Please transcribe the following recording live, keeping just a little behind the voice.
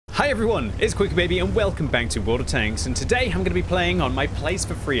Hi everyone, it's QuickyBaby and welcome back to World of Tanks, and today I'm going to be playing on my Plays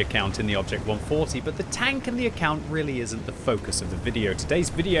for Free account in the Object 140, but the tank and the account really isn't the focus of the video.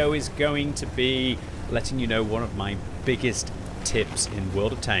 Today's video is going to be letting you know one of my biggest tips in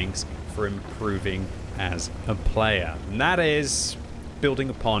World of Tanks for improving as a player, and that is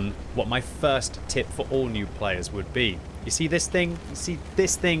building upon what my first tip for all new players would be. You see this thing? You see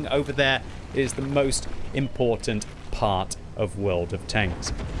this thing over there is the most important part of World of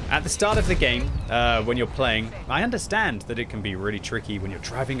Tanks. At the start of the game, when you're playing, I understand that it can be really tricky when you're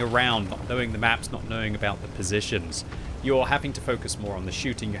driving around, not knowing the maps, not knowing about the positions. You're having to focus more on the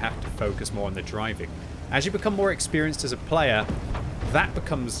shooting, you have to focus more on the driving. As you become more experienced as a player, that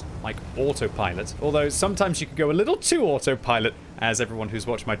becomes like autopilot, although sometimes you could go a little too autopilot, as everyone who's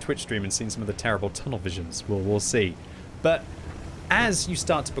watched my Twitch stream and seen some of the terrible tunnel visions will see. But as you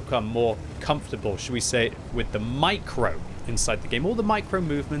start to become more comfortable, should we say, with the micro inside the game, all the micro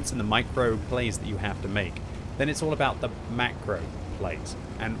movements and the micro plays that you have to make, then it's all about the macro plays.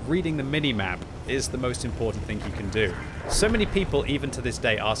 And reading the mini-map is the most important thing you can do. So many people, even to this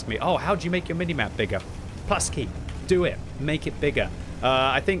day, ask me, oh, how do you make your mini-map bigger? Plus key. Do it. Make it bigger.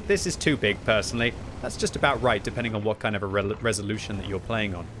 I think this is too big, personally. That's just about right, depending on what kind of a resolution that you're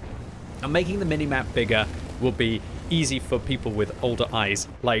playing on. And making the mini-map bigger will be easy for people with older eyes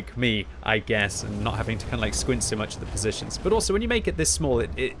like me, I guess, and not having to kind of like squint so much at the positions. But also when you make it this small,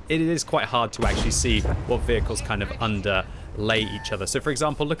 it is quite hard to actually see what vehicles kind of underlay each other. So for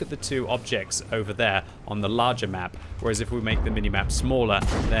example, look at the two objects over there on the larger map, whereas if we make the mini-map smaller,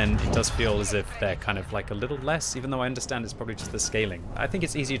 then it does feel as if they're kind of like a little less, even though I understand it's probably just the scaling. I think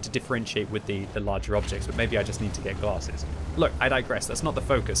it's easier to differentiate with the larger objects, but maybe I just need to get glasses. Look, I digress, that's not the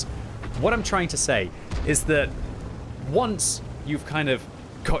focus. What I'm trying to say is that once you've kind of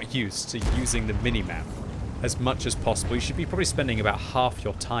got used to using the minimap as much as possible, you should be probably spending about half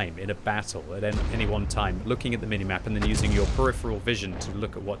your time in a battle at any one time looking at the minimap and then using your peripheral vision to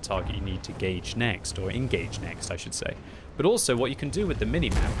look at what target you need to gauge next, or engage next, I should say. But also what you can do with the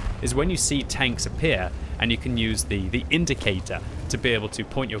minimap is when you see tanks appear and you can use the indicator to be able to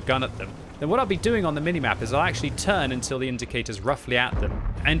point your gun at them, then what I'll be doing on the minimap is I'll actually turn until the indicator's roughly at them,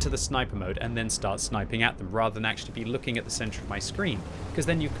 enter the sniper mode, and then start sniping at them, rather than actually be looking at the center of my screen, because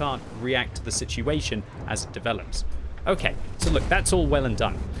then you can't react to the situation as it develops. Okay, so look, that's all well and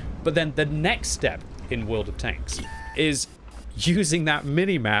done. But then the next step in World of Tanks is using that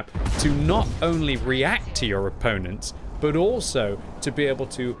minimap to not only react to your opponents, but also to be able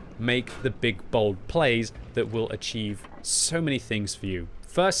to make the big, bold plays that will achieve so many things for you.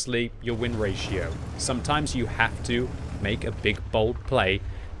 Firstly, your win ratio. Sometimes you have to make a big, bold play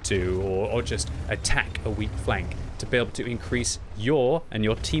to, or just attack a weak flank to be able to increase your and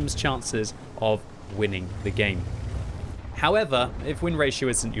your team's chances of winning the game. However, if win ratio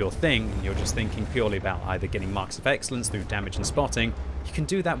isn't your thing, and you're just thinking purely about either getting marks of excellence through damage and spotting, you can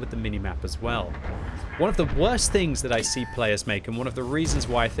do that with the minimap as well. One of the worst things that I see players make, and one of the reasons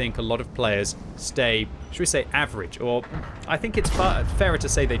why I think a lot of players stay, should we say, average, or I think it's fairer to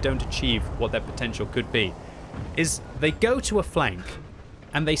say they don't achieve what their potential could be, is they go to a flank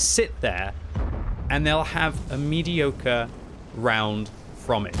and they sit there and they'll have a mediocre round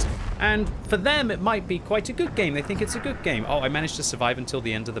from it. And for them, it might be quite a good game. They think it's a good game. Oh, I managed to survive until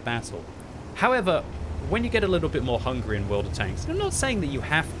the end of the battle. However, when you get a little bit more hungry in World of Tanks, I'm not saying that you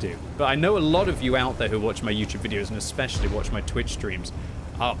have to, but I know a lot of you out there who watch my YouTube videos and especially watch my Twitch streams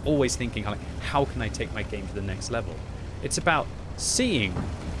are always thinking, like, how can I take my game to the next level? It's about seeing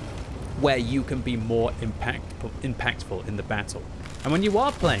where you can be more impactful in the battle. And when you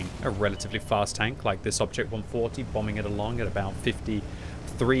are playing a relatively fast tank like this Object 140, bombing it along at about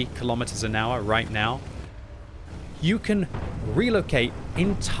 53 kilometers an hour right now, you can relocate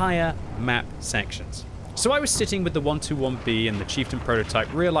entire map sections. So I was sitting with the 121B and the Chieftain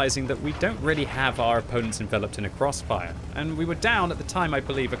prototype, realizing that we don't really have our opponents enveloped in a crossfire. And we were down at the time, I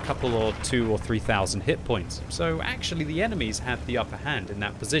believe, a couple or 2,000 or 3,000 hit points. So actually the enemies had the upper hand in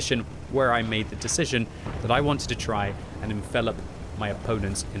that position, where I made the decision that I wanted to try and envelop my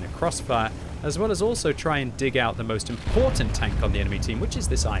opponents in a crossfire, as well as also try and dig out the most important tank on the enemy team, which is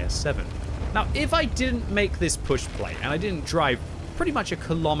this IS-7. Now, if I didn't make this push play, and I didn't drive pretty much a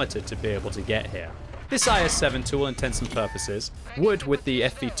kilometer to be able to get here, this IS-7, to all intents and purposes, would, with the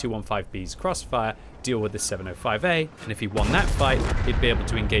FV-215B's crossfire, deal with the 705A, and if he won that fight, he'd be able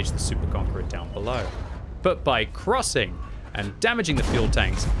to engage the Super Conqueror down below. But by crossing and damaging the fuel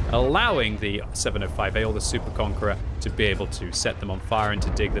tanks, allowing the 705A or the Super Conqueror to be able to set them on fire and to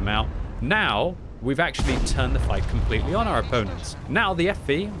dig them out, now we've actually turned the fight completely on our opponents. Now the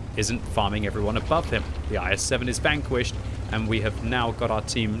FV isn't farming everyone above him. The IS-7 is vanquished, and we have now got our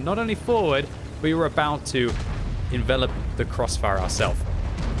team not only forward, we were about to envelop the crossfire ourselves.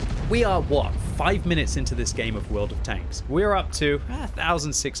 We are, what, 5 minutes into this game of World of Tanks. We're up to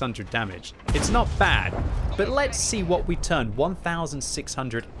 1,600 damage. It's not bad, but let's see what we turn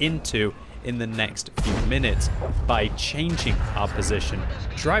 1,600 into in the next few minutes by changing our position,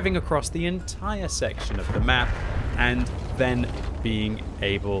 driving across the entire section of the map, and then being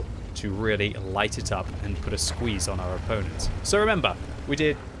able to really light it up and put a squeeze on our opponents. So remember, we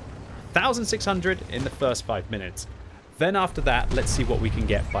did 1,600 in the first 5 minutes. Then after that, let's see what we can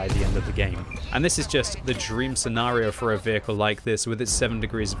get by the end of the game. And this is just the dream scenario for a vehicle like this, with its 7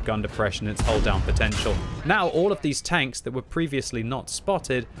 degrees of gun depression and its hull down potential. Now all of these tanks that were previously not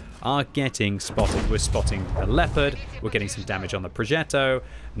spotted are getting spotted. We're spotting the Leopard, we're getting some damage on the Progetto.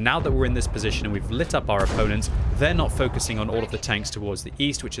 Now that we're in this position and we've lit up our opponents, they're not focusing on all of the tanks towards the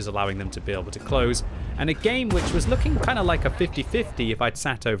east, which is allowing them to be able to close. And a game which was looking kind of like a 50-50 if I'd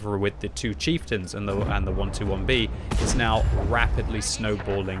sat over with the 2 Chieftains and the 121B is now rapidly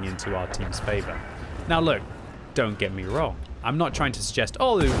snowballing into our team's favor. Now look, don't get me wrong. I'm not trying to suggest,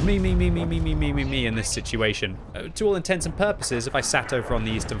 oh, me in this situation. To all intents and purposes, if I sat over on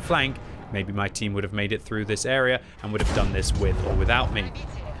the eastern flank, maybe my team would have made it through this area and would have done this with or without me.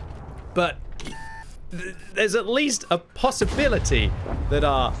 But there's at least a possibility that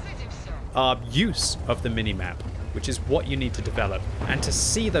our use of the minimap, which is what you need to develop, and to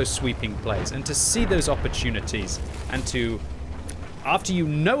see those sweeping plays, and to see those opportunities, and to, after you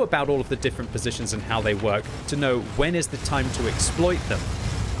know about all of the different positions and how they work, to know when is the time to exploit them,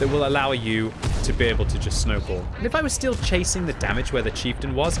 that will allow you to be able to just snowball. And if I was still chasing the damage where the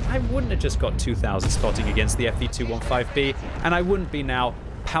Chieftain was, I wouldn't have just got 2,000 spotting against the FV215B, and I wouldn't be now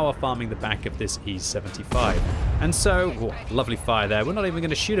power farming the back of this E75. And so, oh, lovely fire there. We're not even going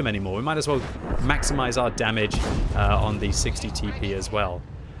to shoot him anymore. We might as well maximize our damage on the 60 TP as well.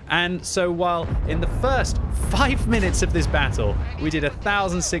 And so while in the first 5 minutes of this battle, we did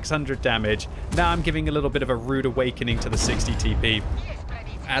 1,600 damage, now I'm giving a little bit of a rude awakening to the 60 TP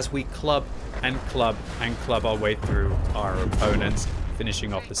as we club and club and club our way through our opponents,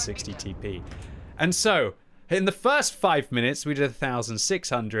 finishing off the 60 TP. And so, in the first 5 minutes, we did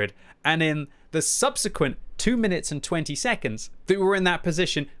 1,600, and in the subsequent 2 minutes and 20 seconds that we were in that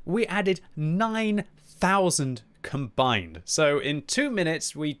position, we added 9,000 combined. So in 2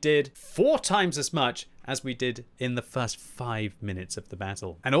 minutes, we did 4 times as much as we did in the first 5 minutes of the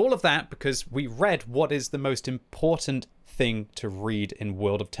battle. And all of that because we read what is the most important thing to read in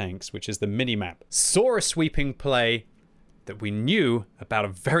World of Tanks, which is the minimap. Saw a sweeping play that we knew about a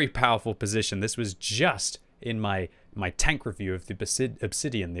very powerful position. This was just in my tank review of the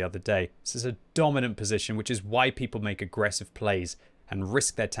Obsidian the other day. This is a dominant position, which is why people make aggressive plays and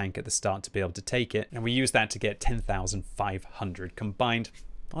risk their tank at the start to be able to take it. And we use that to get 10,500 combined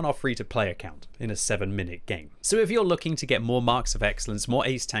on our free-to-play account in a 7-minute game. So if you're looking to get more marks of excellence, more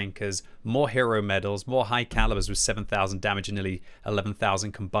ace tankers, more hero medals, more high calibers with 7,000 damage and nearly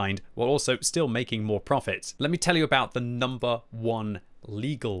 11,000 combined, while also still making more profits, let me tell you about the #1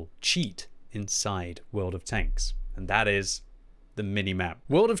 legal cheat inside World of Tanks, and that is the minimap.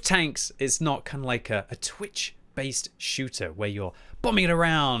 World of Tanks is not kind of like a Twitch-based shooter where you're bombing it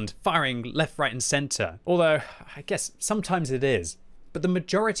around, firing left, right, and center. Although, I guess sometimes it is, but the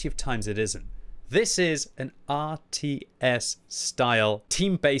majority of times it isn't. This is an RTS-style,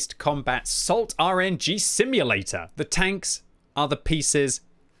 team-based combat SALT RNG simulator. The tanks are the pieces,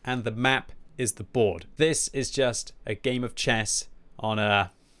 and the map is the board. This is just a game of chess on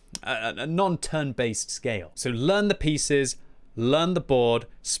a non-turn-based scale. So learn the pieces, learn the board,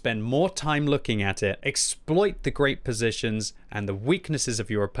 spend more time looking at it, exploit the great positions and the weaknesses of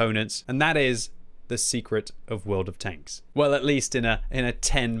your opponents, and that is the secret of World of Tanks. Well, at least in a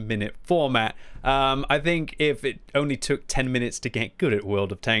 10-minute format. I think if it only took 10 minutes to get good at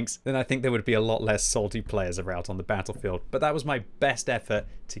World of Tanks, then I think there would be a lot less salty players out on the battlefield. But that was my best effort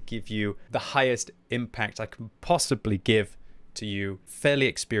to give you the highest impact I can possibly give to you fairly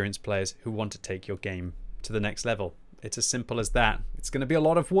experienced players who want to take your game to the next level. It's as simple as that. It's going to be a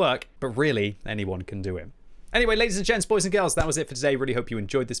lot of work, but really anyone can do it. Anyway, ladies and gents, boys and girls, that was it for today. Really hope you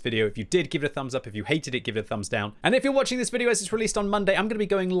enjoyed this video. If you did, give it a thumbs up. If you hated it, give it a thumbs down. And if you're watching this video as it's released on Monday, I'm going to be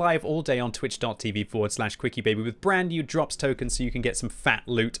going live all day on twitch.tv/QuickyBaby with brand new drops tokens so you can get some fat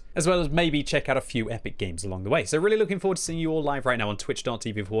loot, as well as maybe check out a few epic games along the way. So really looking forward to seeing you all live right now on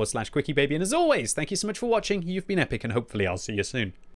twitch.tv/QuickyBaby. And as always, thank you so much for watching. You've been epic, and hopefully I'll see you soon.